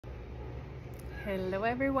Hello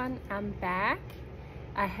everyone, I'm back.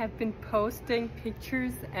 I have been posting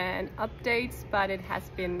pictures and updates, but it has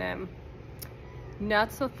been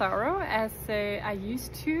not so thorough as I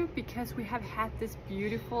used to, because we have had this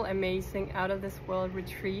beautiful, amazing, out of this world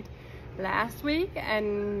retreat last week,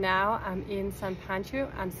 and now I'm in San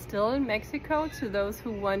Pancho. I'm still in Mexico, to those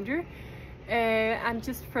who wonder. I'm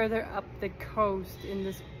just further up the coast in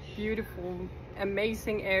this beautiful,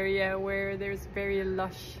 amazing area where there's very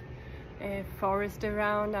lush forest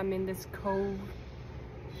around. I'm in this cove,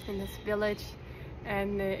 in this village,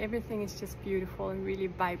 and everything is just beautiful and really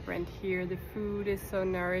vibrant here. The food is so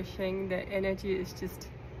nourishing, the energy is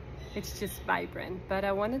it's just vibrant. But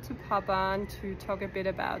I wanted to pop on to talk a bit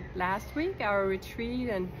about last week, our retreat,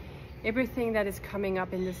 and everything that is coming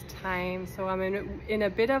up in this time. So I'm in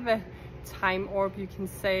a bit of a time orb, you can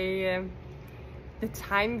say. The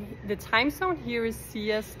time zone here is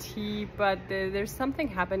CST, but there's something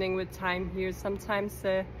happening with time here. Sometimes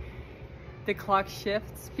the clock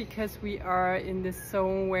shifts because we are in this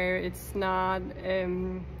zone where it's not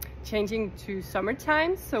changing to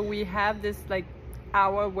summertime. So we have this like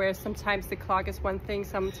hour where sometimes the clock is one thing,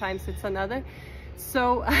 sometimes it's another.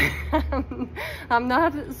 So I'm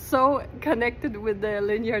not so connected with the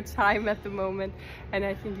linear time at the moment, and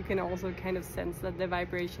I think you can also kind of sense that the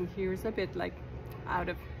vibration here is a bit like out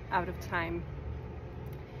of time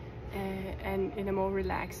and in a more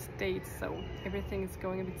relaxed state, so everything is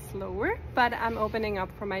going a bit slower. But I'm opening up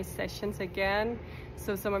for my sessions again,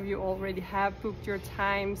 so some of you already have booked your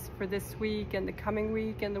times for this week and the coming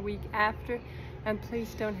week and the week after, and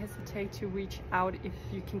please don't hesitate to reach out if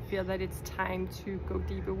you can feel that it's time to go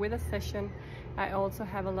deeper with a session. I also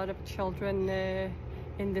have a lot of children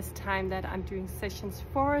in this time that I'm doing sessions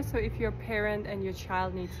for, so if you're a parent and your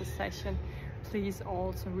child needs a session, please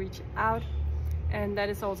also reach out. And that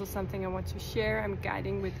is also something I want to share. I'm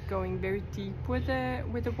guiding with going very deep with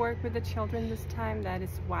the work with the children this time. That is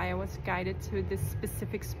why I was guided to this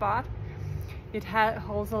specific spot. It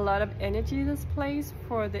holds a lot of energy, this place,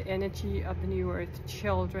 for the energy of the New Earth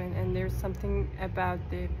children. And there's something about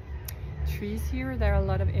the trees here. There are a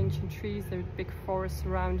lot of ancient trees. There's big forests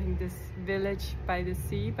surrounding this village by the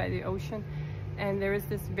sea, by the ocean. And there is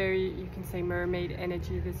this very, you can say, mermaid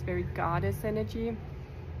energy, this very goddess energy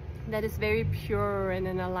that is very pure and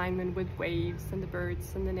in alignment with waves and the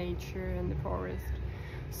birds and the nature and the forest.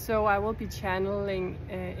 So I will be channeling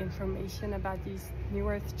information about these New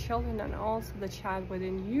Earth children, and also the child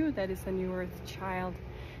within you that is a New Earth child,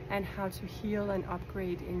 and how to heal and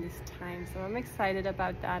upgrade in this time. So I'm excited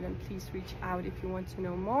about that, and please reach out if you want to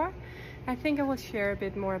know more. I think I will share a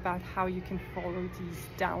bit more about how you can follow these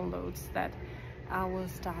downloads that I will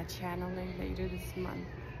start channeling later this month.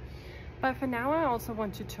 But for now, I also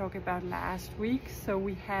want to talk about last week. So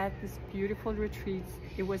we had this beautiful retreat.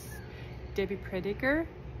 It was Debbie Prediger.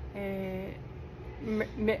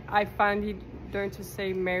 I finally learned to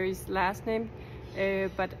say Mary's last name,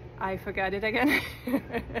 but I forgot it again.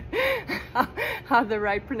 How the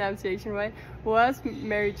right pronunciation was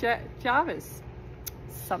Mary Jarvis,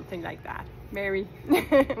 something like that. Mary,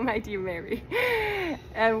 my dear Mary.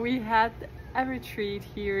 And we had a retreat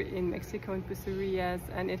here in Mexico, in Bucerias,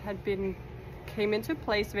 and it came into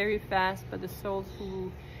place very fast, but the souls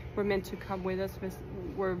who were meant to come with us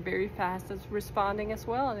were very fast as responding as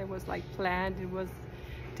well. And it was like planned, it was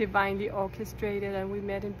divinely orchestrated, and we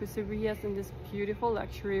met in Bucerias in this beautiful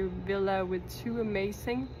luxury villa with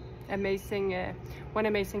one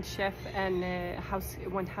amazing chef and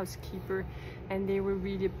one housekeeper, and they were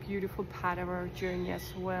really a beautiful part of our journey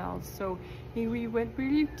as well. So we went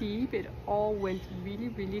really deep. It all went really,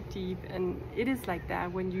 really deep, and it is like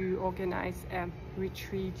that when you organize a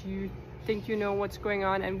retreat. You think you know what's going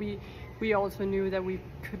on, and we also knew that we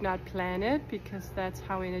could not plan it, because that's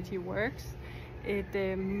how energy works. It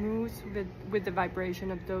moves with the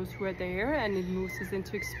vibration of those who are there, and it moves us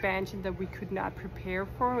into expansion that we could not prepare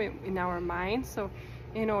for in our minds. So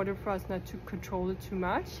in order for us not to control it too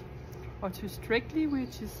much or too strictly, we're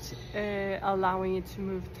just allowing it to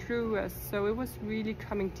move through us. So it was really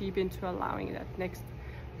coming deep into allowing that next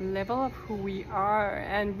level of who we are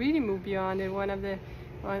and really move beyond it.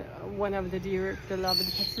 One of the dear beloved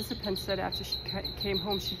participants said after she came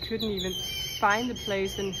home, she couldn't even find the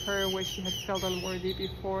place in her where she had felt unworthy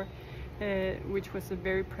before, which was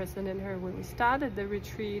very present in her when we started the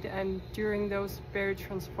retreat. And during those very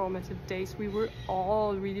transformative days, we were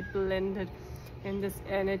all really blended in this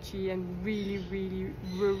energy and really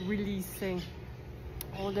releasing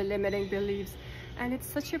all the limiting beliefs. And it's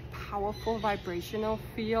such a powerful vibrational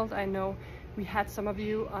field. I know we had some of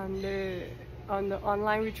you on the on the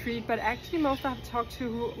online retreat, but actually most I've talked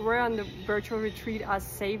to who were on the virtual retreat are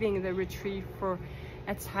saving the retreat for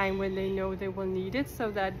a time when they know they will need it,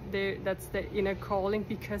 so that that's the inner calling,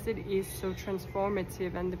 because it is so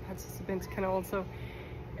transformative. And the participants can also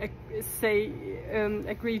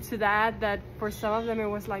agree to that for some of them it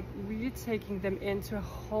was like really taking them into a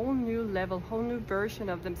whole new level, whole new version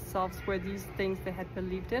of themselves, where these things they had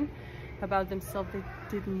believed in about themselves, they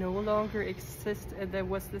did no longer exist. There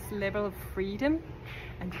was this level of freedom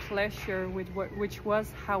and pleasure which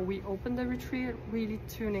was how we opened the retreat, really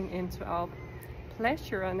tuning into our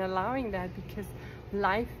pleasure and allowing that, because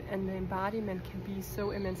life and the embodiment can be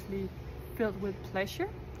so immensely filled with pleasure.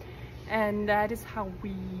 And that is how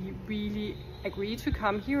we really agree to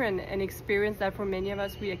come here and experience that. For many of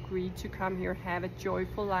us, we agree to come here, have a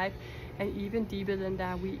joyful life, and even deeper than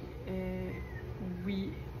that, we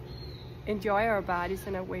enjoy our bodies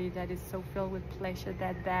in a way that is so filled with pleasure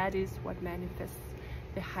that is what manifests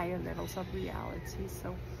the higher levels of reality.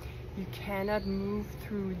 So you cannot move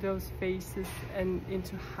through those phases and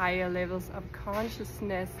into higher levels of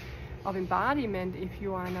consciousness, of embodiment, if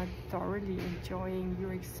you are not thoroughly enjoying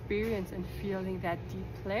your experience and feeling that deep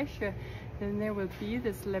pleasure. Then there will be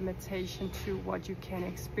this limitation to what you can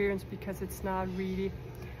experience, because it's not really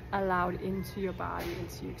allowed into your body,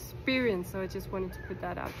 into your experience. So I just wanted to put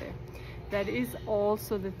that out there. That is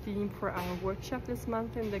also the theme for our workshop this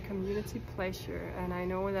month in the community, pleasure. And I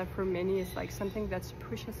know that for many it's like something that's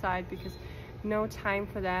pushed aside, because no time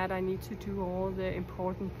for that, I need to do all the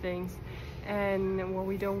important things. And what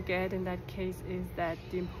we don't get in that case is that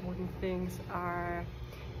the important things are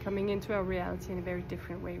coming into our reality in a very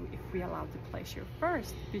different way if we allow the pleasure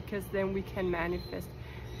first, because then we can manifest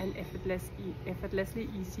an effortlessly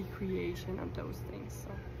easy creation of those things.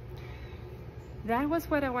 So that was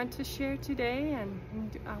what I want to share today,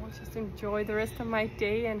 and I will just enjoy the rest of my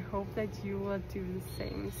day and hope that you will do the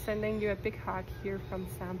same. Sending you a big hug here from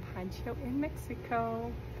San Pancho in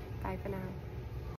Mexico. Bye for now.